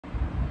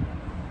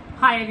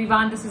Hi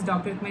everyone, this is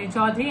Dr.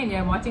 Rukmani and you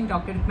are watching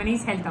Dr.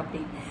 Rukmani's Health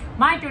Update.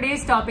 My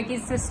today's topic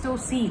is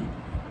Cystocele,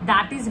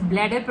 that is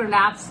bladder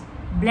prolapse,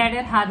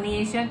 bladder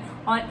herniation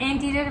or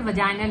anterior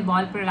vaginal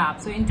wall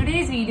prolapse. So in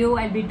today's video,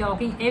 I'll be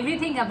talking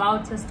everything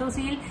about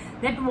Cystocele,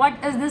 that what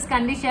is this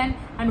condition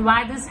and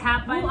why this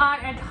happens, who are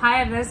at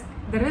higher risk,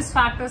 the risk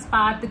factors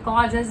part, the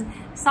causes,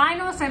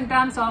 sign or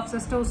symptoms of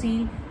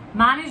Cystocele,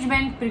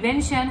 management,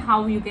 prevention,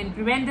 how you can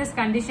prevent this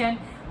condition,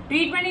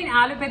 treatment in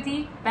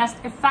allopathy, best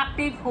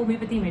effective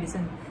homeopathy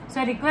medicine.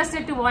 So I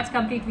requested to watch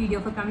complete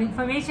video for complete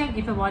information.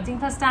 If you're watching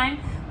first time,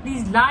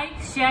 please like,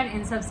 share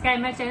and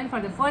subscribe my channel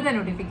for the further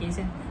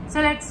notification.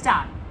 So let's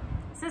start.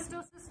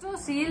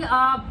 Cystocele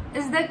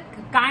is the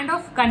kind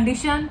of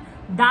condition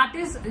that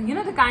is,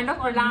 the kind of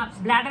prolapse,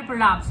 bladder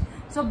prolapse.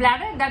 So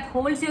bladder that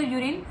holds your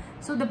urine.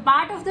 So the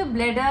part of the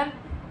bladder,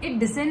 it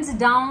descends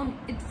down,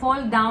 it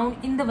falls down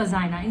in the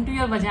vagina, into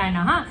your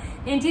vagina,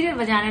 anterior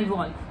vaginal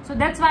wall. So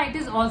that's why it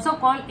is also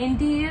called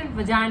anterior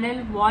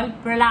vaginal wall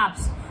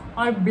prolapse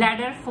or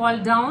bladder fall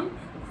down,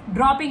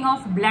 dropping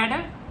of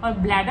bladder or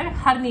bladder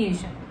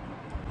herniation.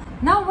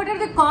 Now, what are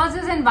the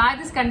causes and why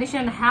this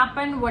condition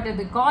happened? What are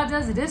the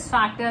causes, risk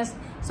factors?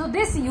 So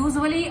this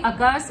usually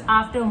occurs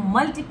after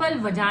multiple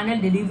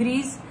vaginal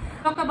deliveries.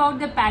 Talk about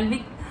the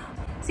pelvic.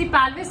 See,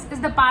 pelvis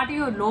is the part of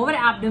your lower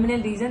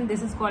abdominal region.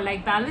 This is called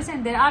like pelvis,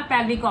 and there are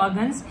pelvic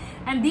organs,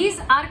 and these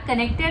are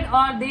connected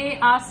or they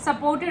are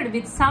supported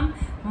with some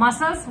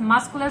muscles,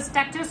 muscular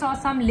structures or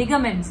some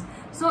ligaments.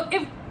 So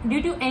if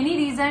due to any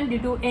reason, due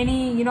to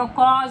any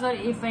cause, or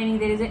if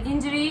there is an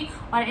injury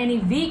or any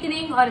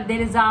weakening, or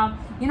there is a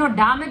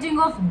damaging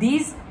of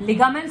these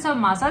ligaments or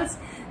muscles,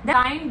 the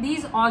time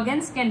these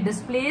organs can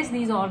displace,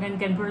 these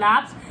organs can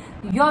prolapse,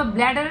 your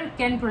bladder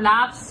can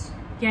prolapse,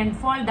 can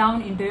fall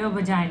down into your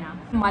vagina.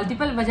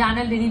 Multiple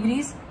vaginal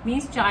deliveries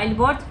means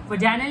childbirth,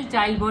 vaginal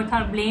childbirth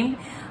are blamed,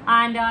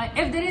 and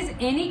if there is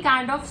any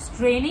kind of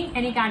straining,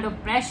 any kind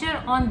of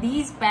pressure on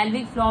these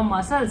pelvic floor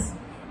muscles,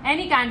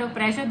 any kind of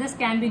pressure, this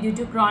can be due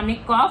to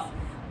chronic cough,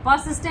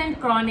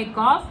 persistent chronic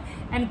cough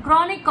and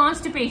chronic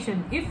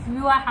constipation. If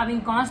you are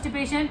having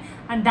constipation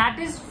and that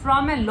is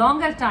from a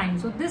longer time,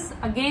 so this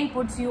again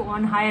puts you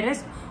on high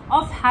risk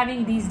of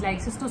having these like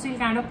Cystocele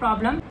kind of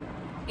problem.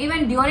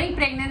 Even during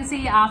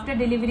pregnancy, after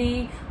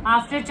delivery,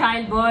 after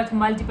childbirth,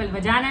 multiple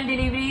vaginal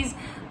deliveries,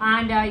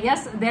 and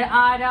yes, there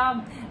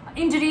are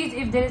injuries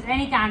if there is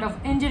any kind of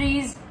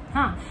injuries,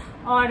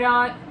 or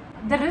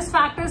the risk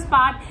factors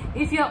part,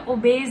 if you're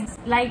obese,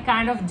 like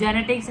kind of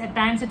genetics, at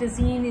times it is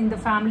seen in the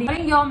family.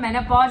 During your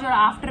menopause or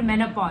after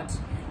menopause,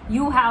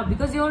 you have,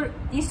 because your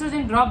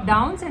estrogen drop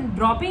downs, and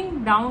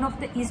dropping down of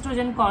the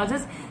estrogen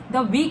causes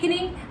the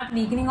weakening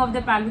of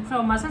the pelvic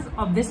floor muscles.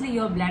 Obviously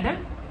your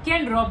bladder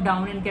can drop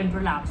down and can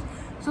prolapse.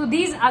 So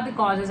these are the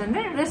causes and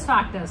the risk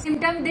factors.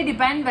 Symptoms, they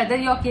depend whether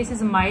your case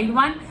is a mild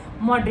one,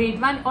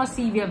 moderate one or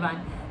severe one.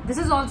 This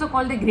is also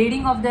called the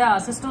grading of the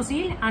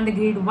Cystocele, and the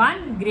grade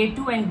 1, grade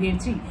 2 and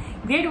grade 3.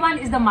 Grade 1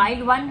 is the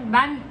mild one,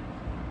 when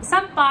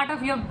some part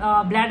of your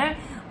bladder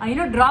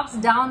drops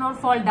down or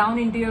fall down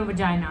into your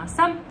vagina,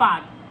 some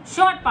part,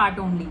 short part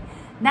only.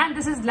 Then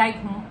this is like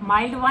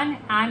mild one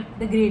and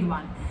the grade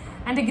 1.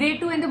 And the grade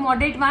 2 and the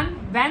moderate one,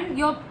 when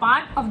your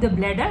part of the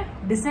bladder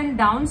descend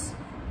down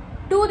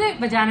to the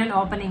vaginal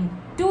opening,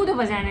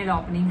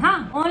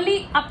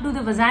 only up to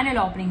the vaginal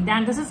opening,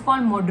 then this is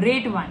called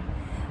moderate one.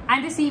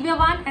 And the severe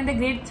one and the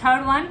grade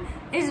 3rd one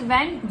is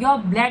when your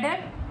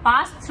bladder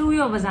pass through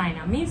your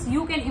vagina, means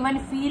you can even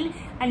feel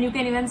and you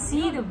can even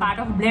see the part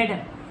of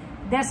bladder.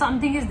 There's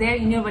something is there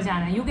in your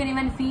vagina, you can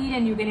even feel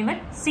and you can even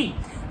see.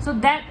 So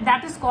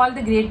that is called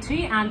the grade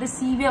 3 and the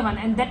severe one,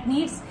 and that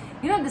needs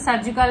the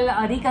surgical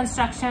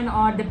reconstruction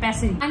or the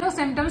pessary. And the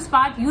symptoms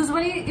part,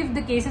 usually if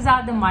the cases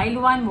are the mild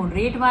one,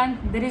 moderate one,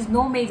 there is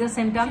no major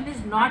symptom, it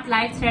is not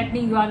life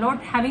threatening, you are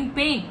not having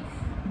pain.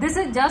 This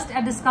is just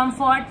a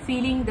discomfort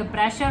feeling, the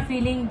pressure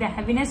feeling, the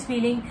heaviness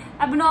feeling,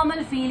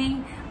 abnormal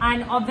feeling,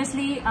 and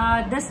obviously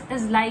this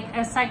is like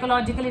a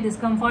psychologically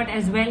discomfort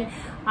as well,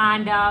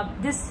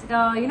 and this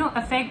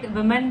affect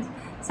women's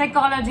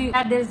psychology.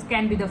 There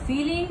can be the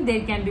feeling,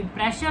 there can be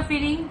pressure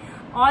feeling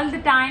all the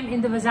time in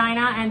the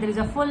vagina, and there is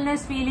a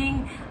fullness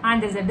feeling, and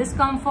there is a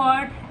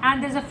discomfort,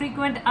 and there is a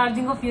frequent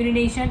urging of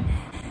urination.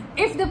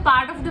 If the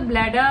part of the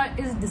bladder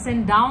is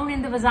descend down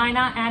in the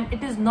vagina and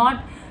it is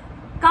not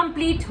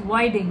complete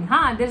voiding,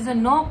 there is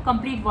no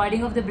complete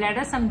voiding of the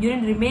bladder, some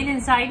urine remain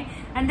inside,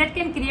 and that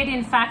can create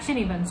infection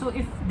even. So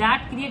if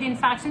that create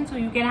infection, so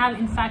you can have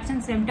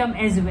infection symptom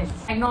as well.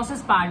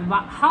 Diagnosis part,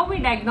 how we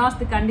diagnose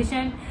the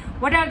condition,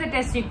 what are the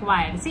tests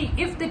required? See,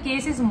 if the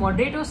case is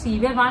moderate or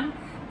severe one,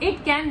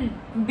 it can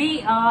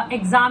be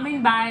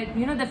examined by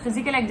the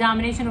physical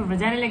examination or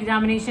vaginal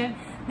examination.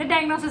 The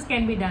diagnosis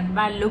can be done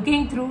by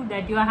looking through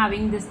that you are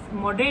having this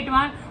moderate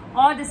one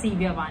or the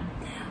severe one.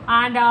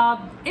 And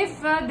if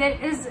there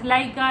is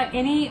like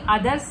any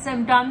other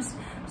symptoms,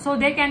 so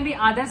there can be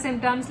other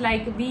symptoms,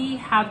 like we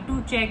have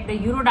to check the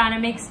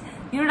urodynamics.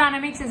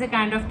 Urodynamics is a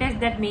kind of test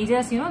that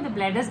measures the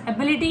bladder's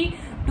ability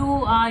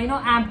to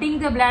emptying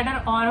the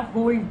bladder or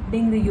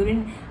holding the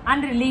urine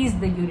and release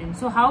the urine.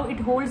 So how it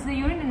holds the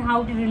urine and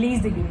how to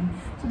release the urine.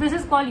 So this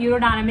is called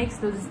urodynamics.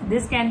 So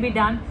this can be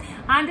done,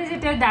 and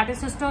that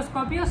is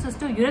cystoscopy or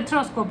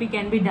cystourethropy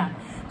can be done.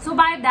 So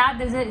by that,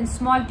 there's a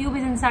small tube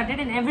is inserted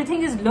and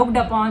everything is looked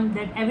upon,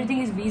 that everything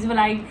is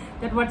visualized,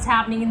 that what's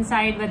happening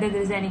inside, whether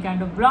there is any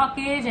kind of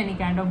blockage, any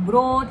kind of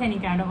growth, any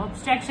kind of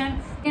obstruction.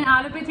 In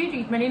allopathy,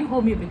 treatment in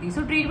homeopathy.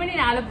 So treatment in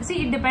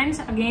allopathy, it depends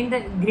again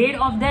the grade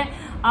of the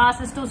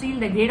cystocele,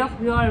 the grade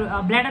of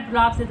your bladder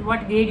prolapse, that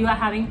what grade you are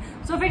having.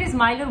 So if it is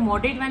mild or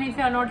moderate one, if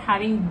you are not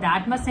having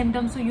that much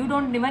symptoms, so you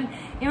don't even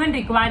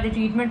require the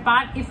treatment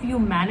part. If you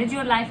manage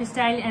your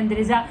lifestyle and there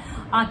is a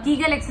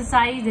Kegel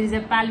exercise, there is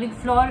a pelvic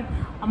floor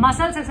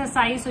muscles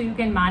exercise, so you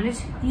can manage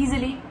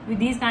easily with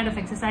these kind of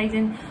exercise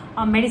and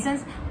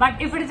medicines.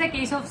 But if it is a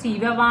case of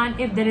severe one,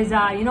 if there is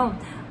a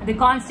the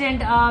constant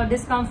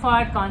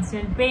discomfort,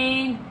 constant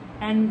pain,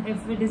 and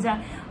if it is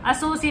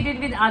associated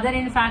with other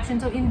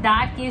infections, so in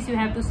that case you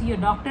have to see your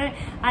doctor,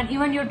 and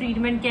even your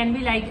treatment can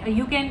be like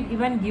you can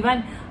even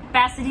given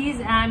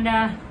passages,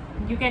 and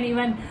you can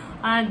even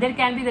there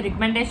can be the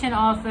recommendation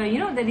of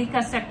the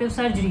reconstructive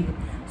surgery.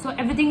 So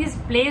everything is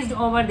placed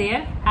over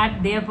there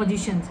at their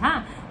positions.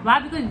 Why?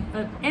 Because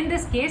in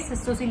this case,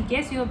 cystocele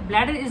case, your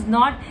bladder is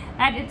not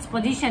at its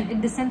position, it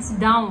descends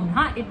down.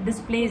 It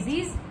displays.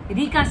 These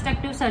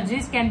reconstructive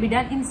surgeries can be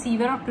done in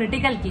severe or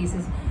critical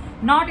cases,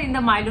 not in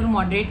the mild or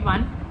moderate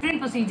one.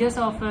 Different procedures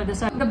of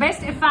the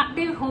best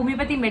effective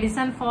homeopathy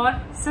medicine for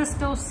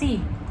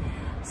cystocele.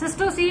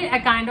 Cystocele, a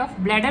kind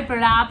of bladder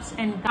prolapse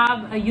and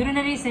a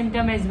urinary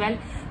symptom as well.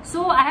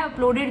 So I have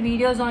uploaded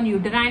videos on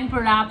uterine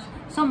prolapse.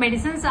 So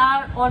medicines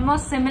are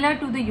almost similar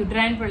to the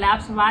uterine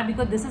prolapse. Why?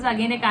 Because this is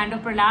again a kind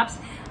of prolapse,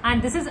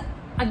 and this is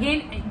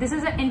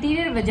an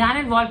anterior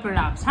vaginal wall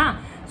prolapse.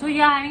 So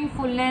you are having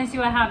fullness,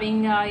 you are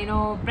having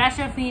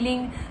pressure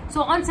feeling.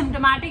 So on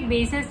symptomatic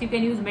basis you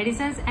can use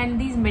medicines, and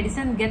these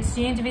medicines gets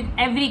changed with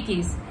every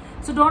case.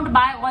 So don't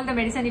buy all the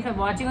medicine. If you're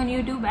watching on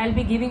YouTube, I'll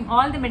be giving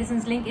all the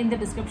medicines link in the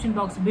description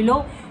box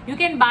below. You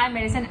can buy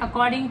medicine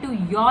according to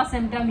your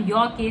symptom,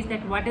 your case,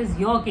 that what is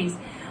your case.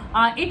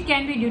 It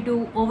can be due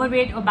to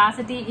overweight,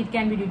 obesity. It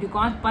can be due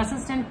to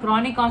persistent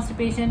chronic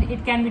constipation.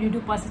 It can be due to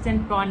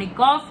persistent chronic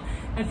cough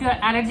if you are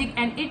allergic,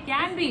 and it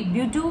can be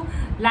due to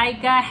like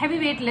heavy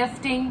weight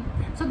lifting.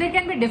 So there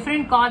can be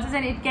different causes,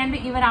 and it can be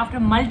even after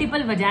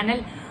multiple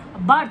vaginal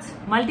births,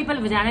 multiple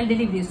vaginal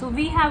deliveries. So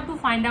we have to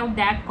find out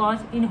that cause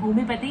in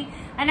homeopathy,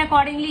 and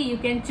accordingly you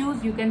can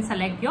choose, you can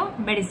select your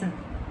medicine.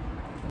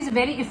 It's a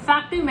very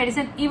effective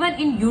medicine even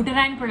in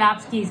uterine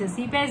prolapse cases.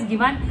 CPA is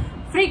given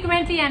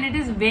frequently, and it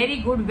is very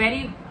good,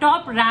 very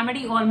top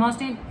remedy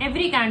almost in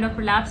every kind of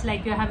prolapse.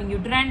 Like you are having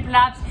uterine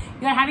prolapse,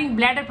 you are having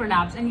bladder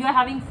prolapse, and you are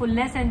having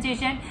fullness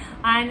sensation,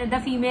 and the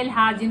female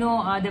has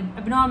the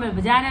abnormal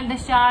vaginal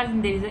discharge,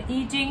 and there is a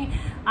itching,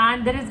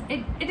 and there is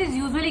it is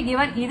usually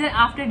given either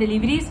after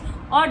deliveries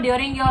or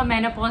during your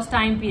menopause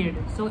time period.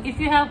 So if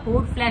you have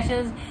hot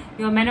flashes,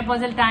 your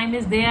menopausal time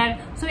is there,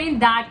 so in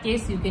that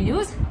case you can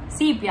use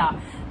sepia.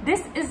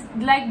 This is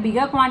like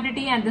bigger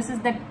quantity, and this is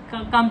the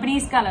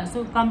company's color.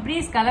 So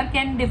company's color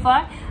can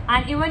differ,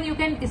 and even you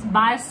can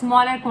buy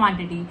smaller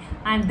quantity,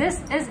 and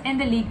this is in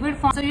the liquid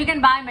form. So you can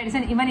buy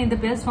medicine even in the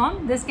pills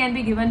form. This can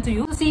be given to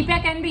you. So sepia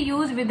can be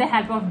used with the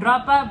help of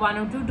dropper, 1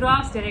 or 2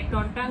 drops direct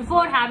on tongue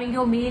before having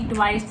your meal,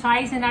 twice,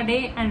 thrice in a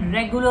day, and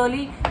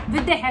regularly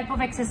with the help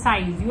of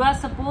exercise. You are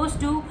supposed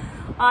to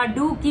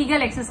do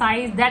Kegel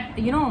exercise that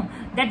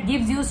that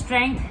gives you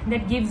strength,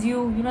 that gives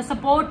you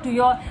support to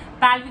your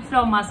pelvic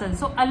floor muscles.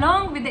 So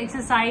along with the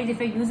exercise, if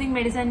you're using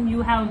medicine,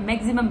 you have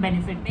maximum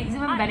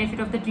benefit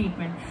of the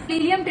treatment.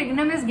 Ileum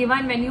trigonum is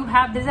given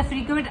when there's a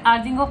frequent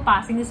urging of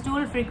passing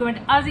stool, frequent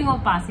urging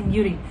of passing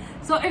urine.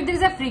 So if there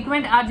is a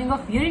frequent urging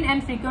of urine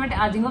and frequent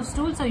urging of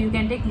stool, so you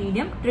can take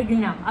Ileum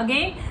trigonum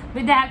again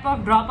with the help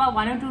of dropper,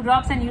 1 or 2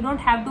 drops, and you don't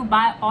have to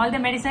buy all the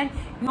medicine.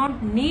 You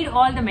don't need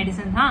all the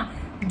medicine.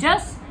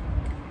 Just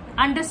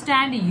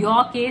understand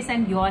your case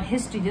and your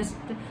history. Just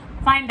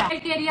find out.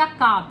 Calcarea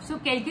Carb. So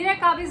Calcarea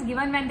Carb is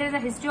given when there is a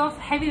history of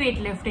heavyweight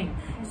lifting.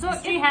 So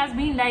it has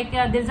been like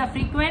there is a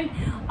frequent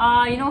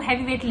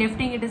heavyweight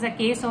lifting. It is a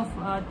case of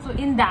so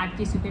in that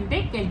case you can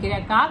take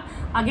Calcarea Carb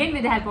again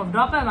with the help of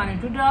dropper, 1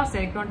 or 2 drops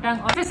direct on tongue.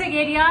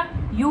 Cystocele,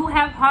 you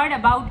have heard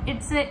about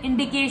its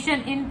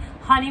indication in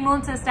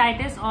honeymoon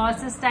cystitis, or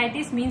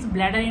cystitis means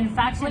bladder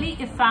infection. Really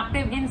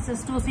effective in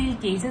cystocele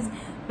cases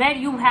where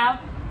you have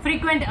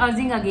frequent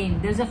urging. Again,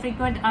 there's a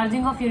frequent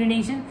urging of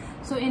urination.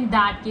 So in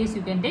that case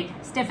you can take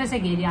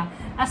Cystocele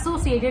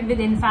associated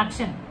with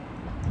infection.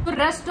 So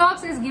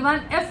Rx-Nux is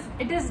given if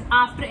it is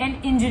after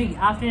an injury,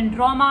 after a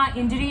trauma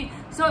injury.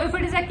 So if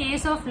it is a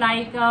case of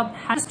like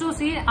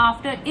Cystocele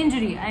after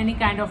injury, any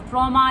kind of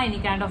trauma, any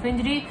kind of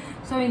injury,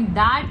 so in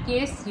that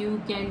case you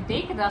can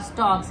take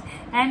Rx-Nux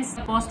and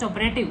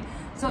post-operative.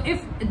 So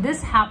if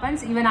this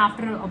happens even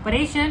after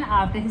operation,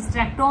 after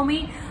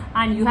hysterectomy,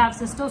 and you have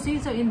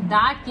cystocele, so in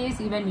that case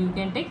even you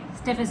can take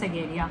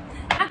Cystocele.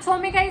 Rx-Nux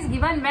Vomica is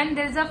given when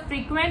there is a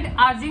frequent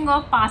urging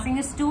of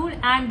passing stool,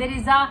 and there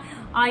is a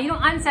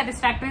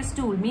unsatisfactory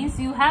stool, means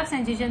you have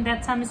sensation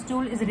that some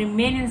stool is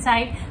remain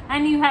inside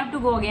and you have to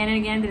go again and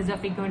again. There is a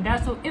frequent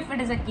urge. So if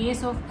it is a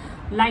case of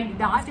like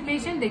the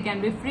constipation, there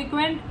can be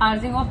frequent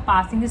urging of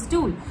passing the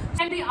stool.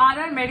 And the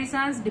other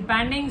medicines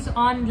depending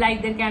on,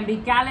 like there can be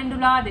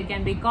calendula, there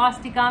can be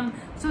causticum.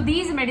 So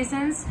these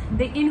medicines,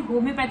 they in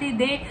homeopathy,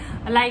 they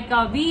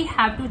we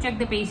have to check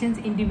the patient's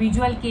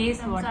individual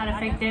case, what are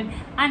affected,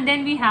 and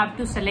then we have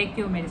to select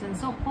your medicine.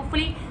 So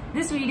hopefully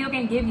this video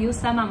can give you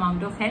some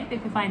amount of help.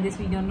 If you find this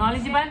video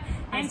knowledgeable,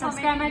 and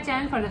subscribe my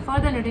channel for the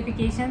further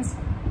notifications.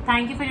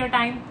 Thank you for your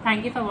time.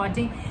 Thank you for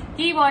watching.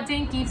 Keep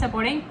watching, keep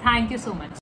supporting. Thank you so much.